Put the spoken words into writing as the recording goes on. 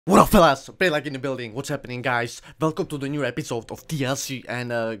What up, fellas? Play like in the building. What's happening, guys? Welcome to the new episode of TLC.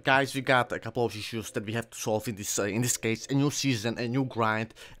 And guys, we got a couple of issues that we have to solve in this case. A new season, a new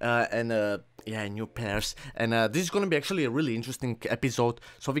grind, yeah, new pairs. And this is gonna be actually a really interesting episode.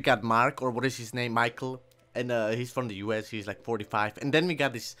 So we got Mark, or what is his name, Michael, and he's from the US. He's like 45. And then we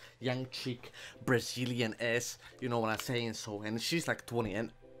got this young chick, Brazilian ass. You know what I'm saying? So, and she's like 20.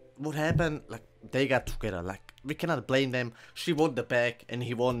 And what happened? Like, they got together. Like, we cannot blame them. She won the bag and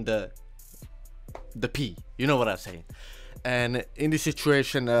he won the P. You know what I'm saying? And in this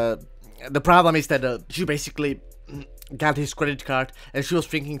situation, the problem is that she basically got his credit card and she was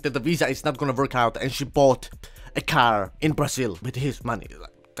thinking that the visa is not gonna work out, and she bought a car in Brazil with his money.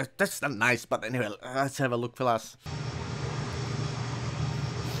 Like, that's not nice, but anyway, let's have a look, fellas.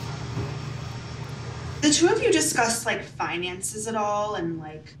 The two of you discussed like finances at all, and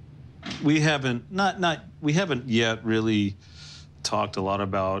like we haven't we haven't yet really talked a lot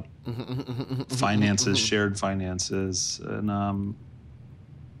about finances, shared finances, and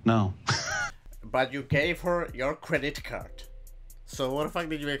no. But you gave her your credit card. So what the fuck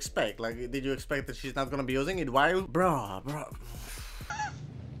did you expect? Like, did you expect that she's not gonna be using it? Why? Bro.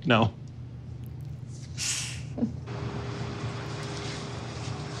 No.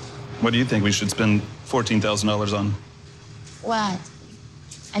 What do you think we should spend $14,000 on? What?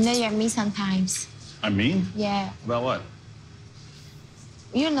 I know you're me sometimes. I mean? Yeah. About what?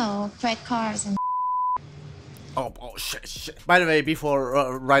 You know, credit cards and Oh shit. By the way,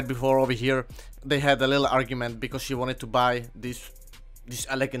 right before over here, they had a little argument because she wanted to buy this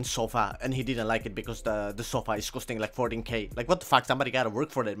elegant sofa and he didn't like it because the sofa is costing like 14K. Like, what the fuck? Somebody gotta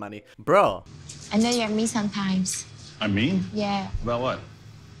work for that money, bro. I know you're me sometimes. I mean? Yeah. About what?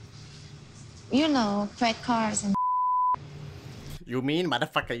 You know, credit cards and You mean,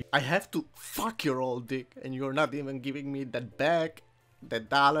 motherfucker, I have to fuck your old dick and you're not even giving me that bag, that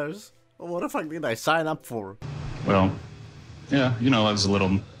dollars? What the fuck did I sign up for? Well, yeah, you know, I was a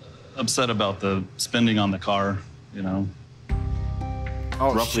little upset about the spending on the car, you know.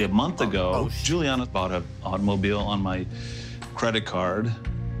 Oh, Roughly shit. a month ago, shit. Juliana bought an automobile on my credit card.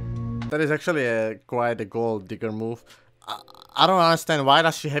 That is actually quite a gold digger move. I don't understand, why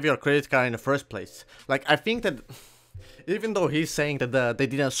does she have your credit card in the first place? Like, I think that even though he's saying that they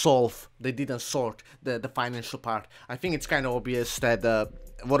didn't sort the financial part, I think it's kind of obvious that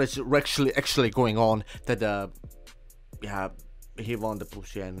what is actually going on, that yeah, he won the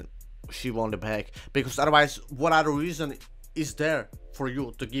pussy and she won the bag, because otherwise what other reason is there for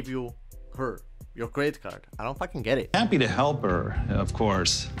you to give her your credit card? I don't fucking get it. Happy to help her, of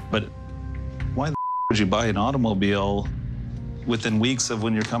course, but why the would you buy an automobile within weeks of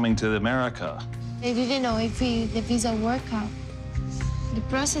when you're coming to America? they didn't know if the visa worked out. The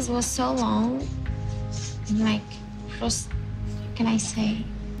process was so long, and like, it was, what can I say,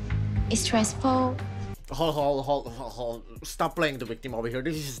 stressful. Hold. Stop playing the victim over here.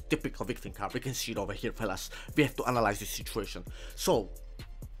 This is a typical victim card. We can see it over here, fellas. We have to analyze this situation. So,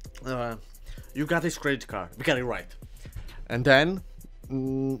 you got this credit card. We got it right. And then,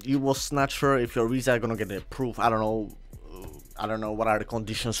 you was not sure if your visa gonna get approved. I don't know what are the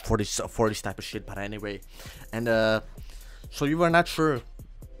conditions for this type of shit. But anyway, and so you were not sure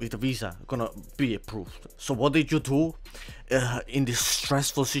if the visa gonna be approved. So what did you do in this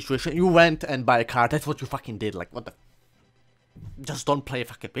stressful situation? You went and buy a car. That's what you fucking did. Like, what the? Just don't play a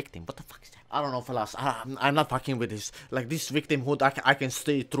fucking victim. What the fuck is that? I don't know, fellas. I'm not fucking with this. Like, this victimhood, I can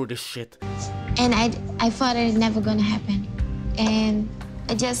stay through this shit. And I thought it never gonna happen. And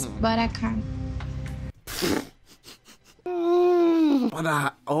I just bought a car.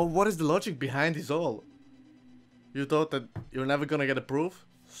 But what is the logic behind this all? You thought that you're never gonna get approved,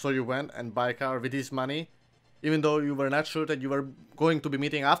 so you went and buy a car with this money, even though you were not sure that you were going to be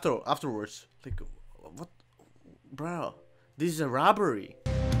meeting afterwards. Like, what, bro? This is a robbery.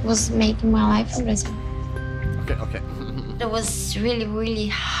 Was making my life in Brazil. Okay. It was really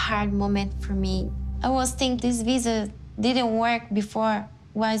hard moment for me. I was thinking this visa didn't work before.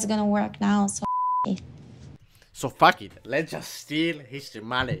 Why is it gonna work now? So it. So fuck it. Let's just steal his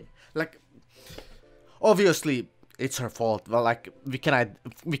money. Like, obviously it's her fault. Well, like, we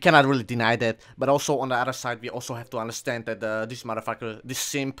cannot really deny that. But also on the other side, we also have to understand that this motherfucker, this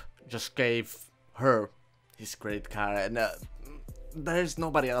simp, just gave her his credit card, and there's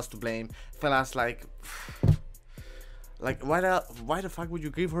nobody else to blame. Fellas, like why the fuck would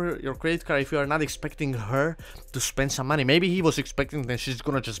you give her your credit card if you are not expecting her to spend some money? Maybe he was expecting that she's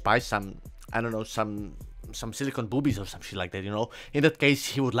gonna just buy some, I don't know, some silicone boobies or some shit like that, you know. In that case,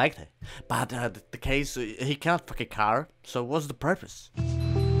 he would like that. But the case, he cannot fuck a car, so what's the purpose?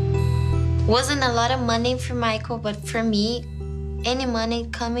 Wasn't a lot of money for Michael, but for me, any money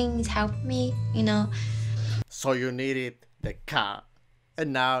coming is helping me, you know. So you needed the car,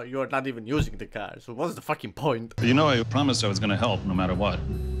 and now you're not even using the car. So what's the fucking point? You know, I promised I was going to help no matter what.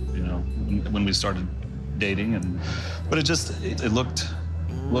 You know, when we started dating, but it looked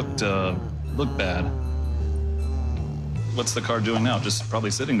bad. What's the car doing now? Just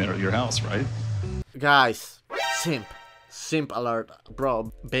probably sitting there at your house, right? Guys, simp alert,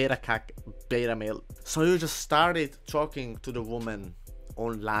 bro, beta cuck, beta male. So you just started talking to the woman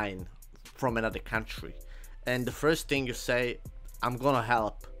online from another country, and the first thing you say, I'm gonna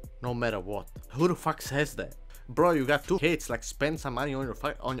help no matter what. Who the fuck says that? Bro, you got 2 kids, like spend some money on your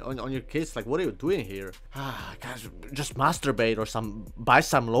on your kids. Like, what are you doing here? Guys, just masturbate or buy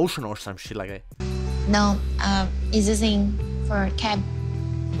some lotion or some shit like that. No, it's using for cab.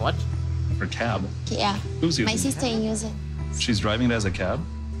 What? For cab? Yeah. Who's using My sister uses it. She's driving it as a cab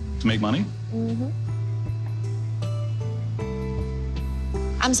to make money? Mm-hmm.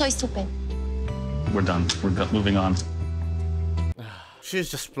 I'm so stupid. We're done. Moving on. She's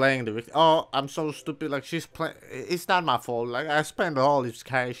just playing the victim. Oh, I'm so stupid. Like, she's playing. It's not my fault. Like, I spent all this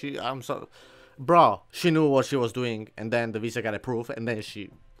cash. I'm so. Bro, she knew what she was doing, and then the visa got approved, and then she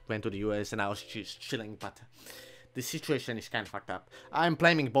went to the US, and now she's chilling. But the situation is kind of fucked up. I'm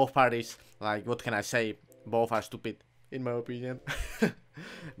blaming both parties. Like, what can I say? Both are stupid, in my opinion.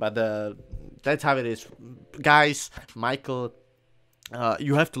 But that's how it is. Guys, Michael,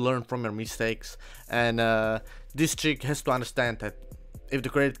 you have to learn from your mistakes. And this chick has to understand that if the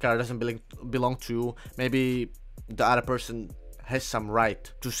credit card doesn't belong to you, maybe the other person has some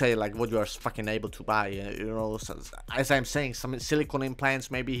right to say like what you are fucking able to buy. You know, so, as I'm saying, some silicone implants,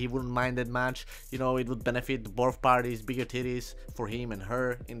 maybe he wouldn't mind that much. You know, it would benefit both parties. Bigger titties for him and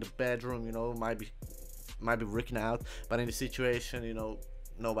her in the bedroom, you know, might be working out. But in the situation, you know,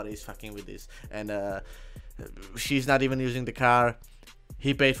 nobody is fucking with this. And she's not even using the car.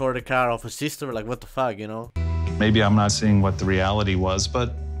 He paid for the car of her sister. Like, what the fuck, you know? Maybe I'm not seeing what the reality was,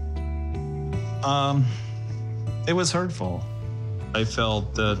 but it was hurtful. I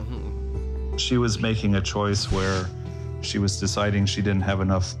felt that she was making a choice where she was deciding she didn't have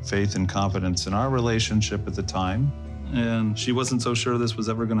enough faith and confidence in our relationship at the time, and she wasn't so sure this was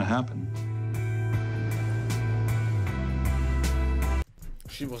ever going to happen.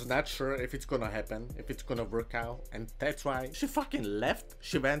 She was not sure if it's gonna happen, if it's gonna work out, and that's why she fucking left.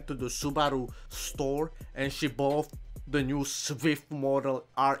 She went to the Subaru store and she bought the new Swift model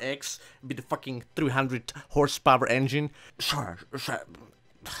RX with the fucking 300 horsepower engine. Sure.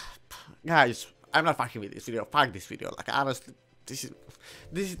 Guys, I'm not fucking with this video. Fuck this video. Like, honestly, this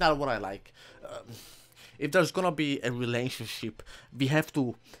is not what I like. If there's gonna be a relationship, we have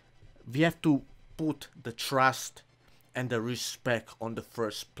to put the trust and the respect on the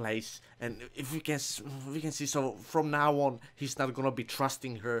first place. And if we can see, so from now on he's not gonna be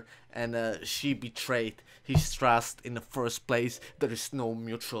trusting her, and she betrayed his trust in the first place. There is no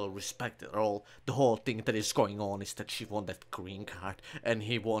mutual respect at all. The whole thing that is going on is that she wanted green card and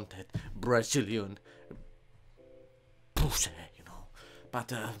he wanted Brazilian pussy, you know.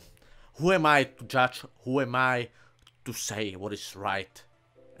 But who am I to judge? Who am I to say what is right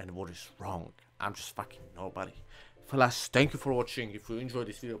and what is wrong? I'm just fucking nobody. Fellas, thank you for watching. If you enjoyed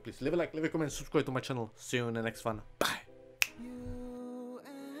this video, please leave a like, leave a comment, subscribe to my channel. See you in the next one. Bye.